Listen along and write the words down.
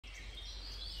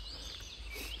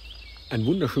Einen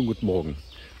wunderschönen guten Morgen.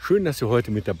 Schön, dass ihr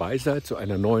heute mit dabei seid zu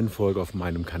einer neuen Folge auf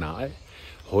meinem Kanal.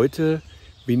 Heute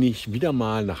bin ich wieder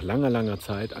mal nach langer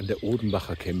Zeit an der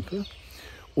Urdenbacher Kämpe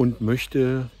und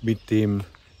möchte mit dem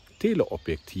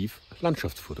Teleobjektiv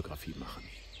Landschaftsfotografie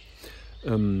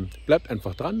machen. Bleibt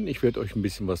einfach dran, ich werde euch ein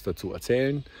bisschen was dazu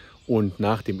erzählen und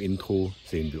nach dem Intro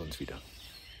sehen wir uns wieder.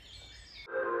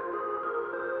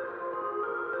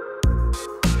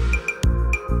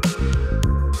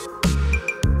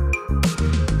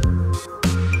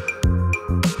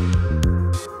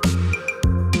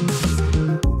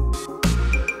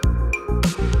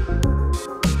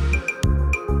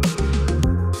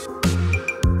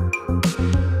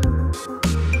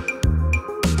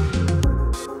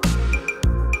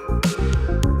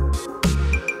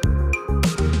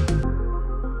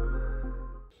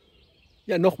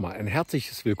 Ja, nochmal ein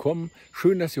herzliches Willkommen.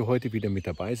 Schön, dass ihr heute wieder mit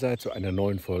dabei seid zu einer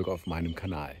neuen Folge auf meinem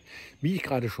Kanal. Wie ich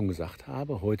gerade schon gesagt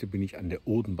habe, heute bin ich an der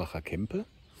Urdenbacher Kämpe.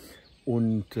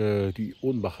 Und die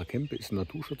Urdenbacher Kämpe ist ein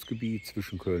Naturschutzgebiet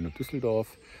zwischen Köln und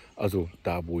Düsseldorf, also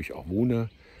da, wo ich auch wohne.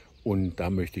 Und da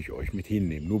möchte ich euch mit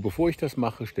hinnehmen. Nur bevor ich das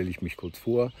mache, stelle ich mich kurz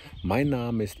vor. Mein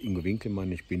Name ist Ingo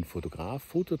Winkelmann, ich bin Fotograf,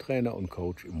 Fototrainer und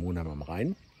Coach im Monheim am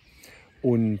Rhein.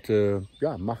 Und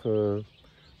mache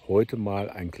heute mal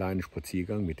einen kleinen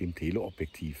Spaziergang mit dem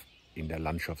Teleobjektiv in der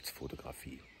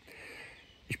Landschaftsfotografie.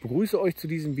 Ich begrüße euch zu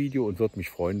diesem Video und würde mich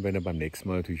freuen, wenn ihr beim nächsten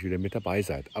Mal natürlich wieder mit dabei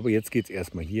seid. Aber jetzt geht es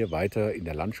erstmal hier weiter in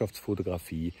der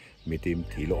Landschaftsfotografie mit dem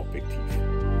Teleobjektiv.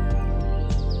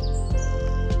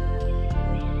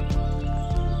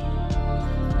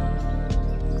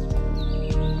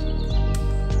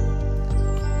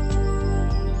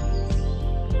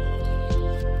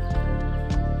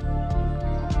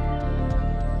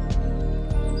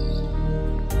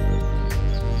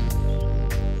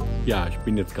 Ja, ich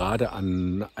bin jetzt gerade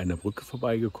an einer Brücke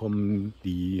vorbeigekommen,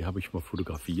 die habe ich mal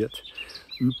fotografiert.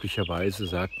 Üblicherweise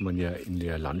sagt man ja in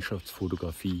der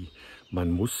Landschaftsfotografie,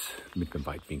 man muss mit einem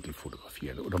Weitwinkel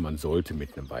fotografieren oder man sollte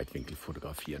mit einem Weitwinkel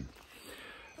fotografieren.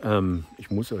 Ich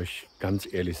muss euch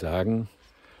ganz ehrlich sagen,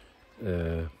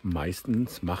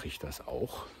 meistens mache ich das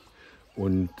auch.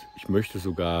 Und ich möchte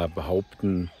sogar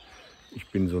behaupten, ich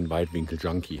bin so ein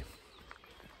Weitwinkel-Junkie.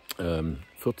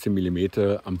 14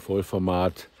 mm am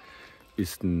Vollformat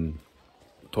ist ein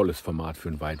tolles Format für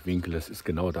einen Weitwinkel. Das ist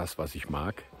genau das, was ich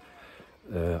mag.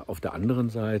 Auf der anderen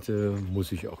Seite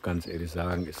muss ich auch ganz ehrlich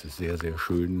sagen, ist es sehr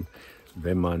schön,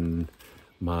 wenn man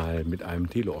mal mit einem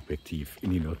Teleobjektiv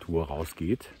in die Natur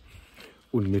rausgeht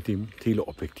und mit dem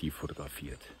Teleobjektiv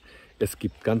fotografiert. Es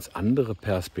gibt ganz andere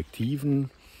Perspektiven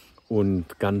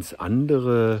und ganz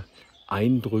andere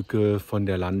Eindrücke von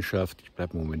der Landschaft. Ich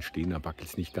bleibe im Moment stehen, da wackelt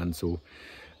es nicht ganz so.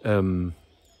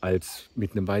 Als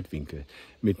mit einem Weitwinkel.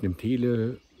 Mit einem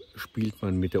Tele spielt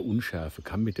man mit der Unschärfe,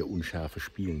 kann mit der Unschärfe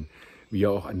spielen. Wie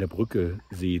ihr auch an der Brücke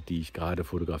seht, die ich gerade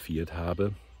fotografiert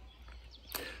habe.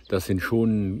 Das sind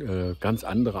schon ganz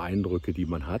andere Eindrücke, die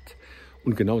man hat.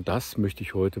 Und genau das möchte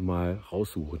ich heute mal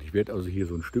raussuchen. Ich werde also hier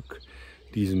so ein Stück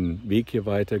diesen Weg hier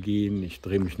weitergehen. Ich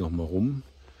drehe mich nochmal rum.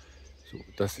 So,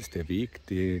 das ist der Weg,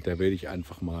 da werde ich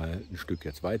einfach mal ein Stück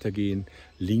jetzt weitergehen.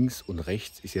 Links und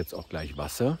rechts ist jetzt auch gleich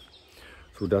Wasser,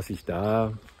 sodass ich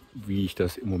da, wie ich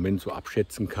das im Moment so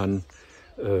abschätzen kann,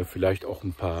 vielleicht auch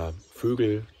ein paar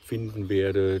Vögel finden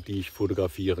werde, die ich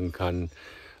fotografieren kann.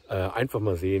 Einfach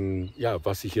mal sehen, ja,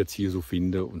 was ich jetzt hier so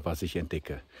finde und was ich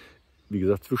entdecke. Wie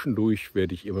gesagt, zwischendurch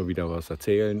werde ich immer wieder was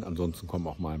erzählen. Ansonsten kommen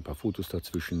auch mal ein paar Fotos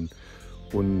dazwischen.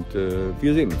 Und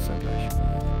wir sehen uns dann gleich.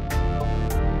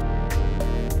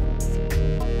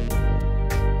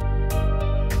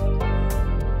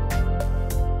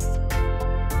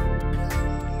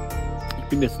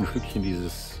 Ich bin jetzt ein Stückchen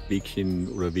dieses Wegchen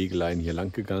oder Wegelein hier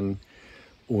lang gegangen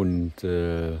und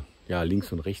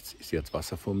links und rechts ist jetzt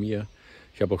Wasser vor mir.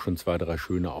 Ich habe auch schon 2, 3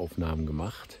 schöne Aufnahmen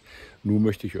gemacht. Nun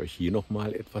möchte ich euch hier noch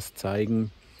mal etwas zeigen.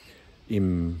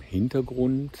 Im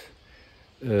Hintergrund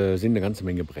sind eine ganze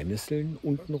Menge Brennnesseln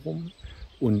untenrum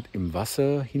und im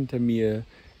Wasser hinter mir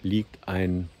liegt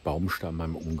ein Baumstamm,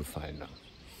 ein umgefallener.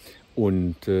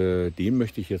 Und den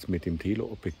möchte ich jetzt mit dem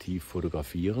Teleobjektiv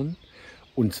fotografieren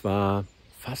und zwar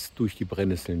fast durch die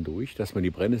Brennnesseln durch, dass man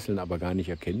die Brennnesseln aber gar nicht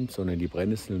erkennt, sondern die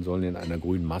Brennnesseln sollen in einer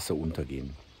grünen Masse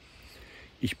untergehen.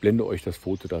 Ich blende euch das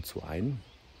Foto dazu ein.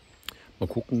 Mal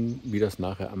gucken, wie das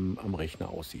nachher am Rechner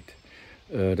aussieht.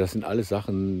 Das sind alles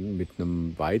Sachen, mit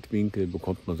einem Weitwinkel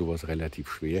bekommt man sowas relativ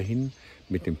schwer hin,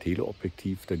 mit dem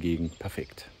Teleobjektiv dagegen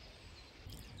perfekt.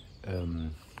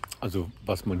 Also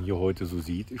was man hier heute so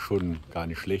sieht, ist schon gar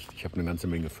nicht schlecht. Ich habe eine ganze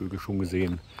Menge Vögel schon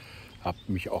gesehen. Habe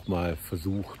mich auch mal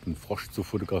versucht, einen Frosch zu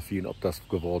fotografieren, ob das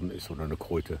geworden ist oder eine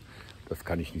Kröte. das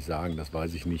kann ich nicht sagen, das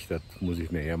weiß ich nicht, das muss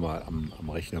ich nachher mal am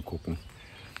Rechner gucken.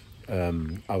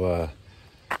 Aber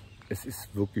es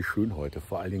ist wirklich schön heute,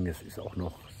 vor allen Dingen es ist auch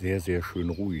noch sehr, sehr schön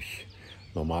ruhig.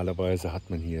 Normalerweise hat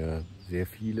man hier sehr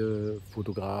viele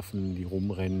Fotografen, die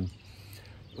rumrennen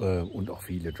und auch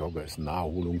viele Jogger. Es ist ein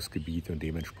Naherholungsgebiet und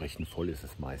dementsprechend voll ist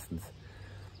es meistens.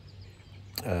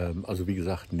 Also wie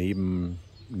gesagt, neben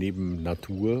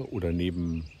Natur oder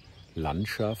neben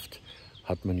Landschaft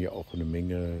hat man hier auch eine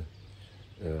Menge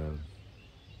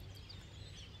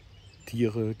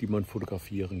Tiere, die man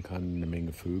fotografieren kann, eine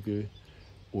Menge Vögel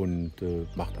und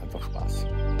macht einfach Spaß.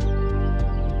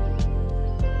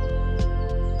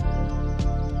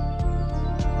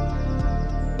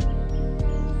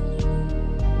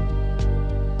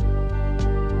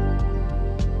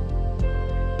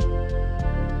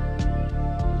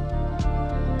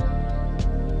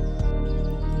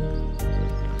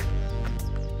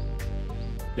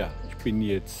 Ja, ich bin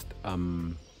jetzt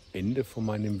am Ende von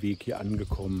meinem Weg hier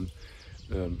angekommen,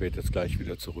 werde jetzt gleich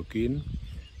wieder zurückgehen.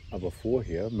 Aber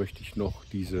vorher möchte ich noch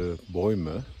diese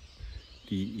Bäume,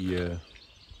 die ihr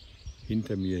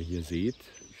hinter mir hier seht,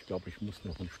 ich glaube, ich muss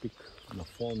noch ein Stück nach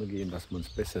vorne gehen, dass man es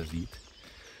besser sieht.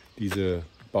 Diese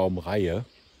Baumreihe,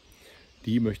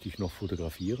 die möchte ich noch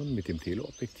fotografieren mit dem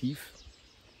Teleobjektiv.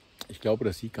 Ich glaube,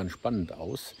 das sieht ganz spannend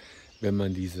aus, wenn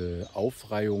man diese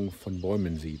Aufreihung von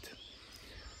Bäumen sieht.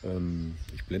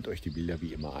 Ich blende euch die Bilder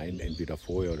wie immer ein, entweder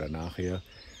vorher oder nachher.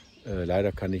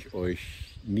 Leider kann ich euch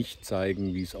nicht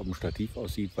zeigen, wie es auf dem Stativ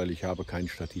aussieht, weil ich habe kein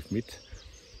Stativ mit.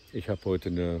 Ich habe heute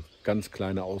eine ganz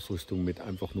kleine Ausrüstung mit,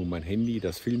 einfach nur mein Handy,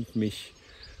 das filmt mich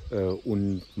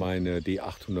und meine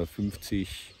D850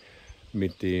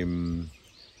 mit dem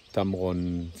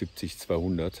Tamron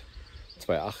 70-200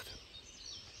 2.8.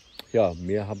 Ja,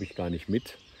 mehr habe ich gar nicht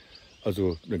mit.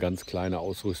 Also eine ganz kleine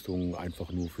Ausrüstung,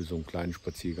 einfach nur für so einen kleinen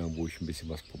Spaziergang, wo ich ein bisschen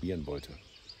was probieren wollte.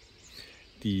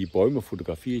 Die Bäume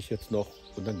fotografiere ich jetzt noch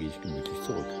und dann gehe ich gemütlich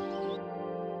zurück.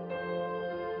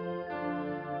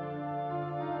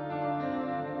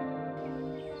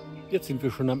 Jetzt sind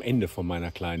wir schon am Ende von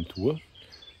meiner kleinen Tour.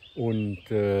 Und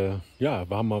ja,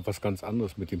 war mal was ganz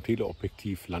anderes mit dem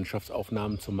Teleobjektiv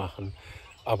Landschaftsaufnahmen zu machen,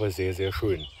 aber sehr, sehr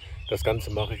schön. Das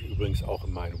Ganze mache ich übrigens auch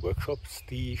in meinen Workshops,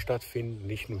 die stattfinden,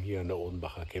 nicht nur hier in der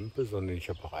Urdenbacher Kämpe, sondern ich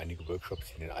habe auch einige Workshops,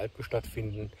 die in den Alpen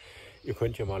stattfinden. Ihr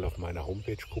könnt ja mal auf meiner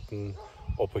Homepage gucken,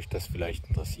 ob euch das vielleicht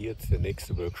interessiert. Der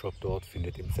nächste Workshop dort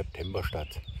findet im September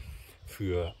statt.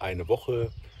 Für eine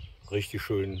Woche, richtig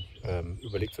schön.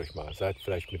 Überlegt euch mal, seid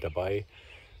vielleicht mit dabei.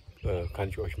 Kann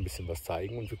ich euch ein bisschen was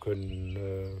zeigen und wir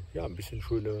können ja, ein bisschen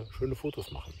schöne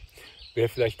Fotos machen. Wäre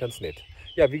vielleicht ganz nett.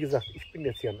 Ja, wie gesagt, ich bin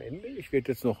jetzt hier am Ende. Ich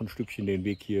werde jetzt noch ein Stückchen den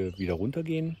Weg hier wieder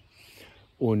runtergehen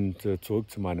und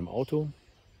zurück zu meinem Auto.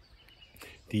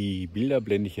 Die Bilder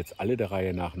blende ich jetzt alle der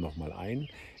Reihe nach nochmal ein.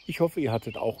 Ich hoffe, ihr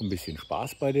hattet auch ein bisschen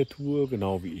Spaß bei der Tour,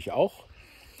 genau wie ich auch.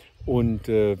 Und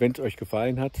wenn es euch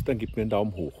gefallen hat, dann gebt mir einen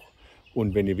Daumen hoch.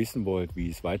 Und wenn ihr wissen wollt, wie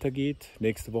es weitergeht,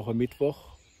 nächste Woche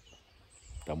Mittwoch,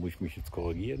 da muss ich mich jetzt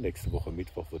korrigieren, nächste Woche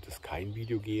Mittwoch wird es kein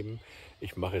Video geben.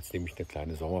 Ich mache jetzt nämlich eine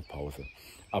kleine Sommerpause.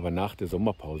 Aber nach der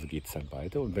Sommerpause geht es dann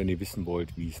weiter. Und wenn ihr wissen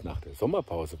wollt, wie es nach der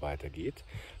Sommerpause weitergeht,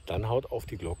 dann haut auf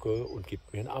die Glocke und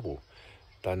gebt mir ein Abo.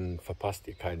 Dann verpasst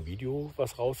ihr kein Video,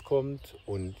 was rauskommt.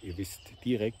 Und ihr wisst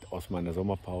direkt aus meiner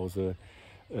Sommerpause,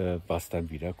 was dann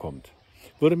wieder kommt.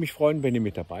 Würde mich freuen, wenn ihr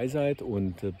mit dabei seid.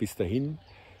 Und bis dahin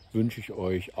wünsche ich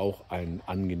euch auch einen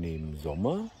angenehmen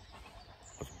Sommer.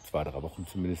 Also 2-3 Wochen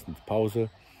zumindest Pause.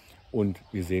 Und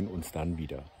wir sehen uns dann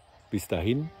wieder. Bis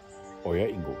dahin, euer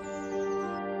Ingo.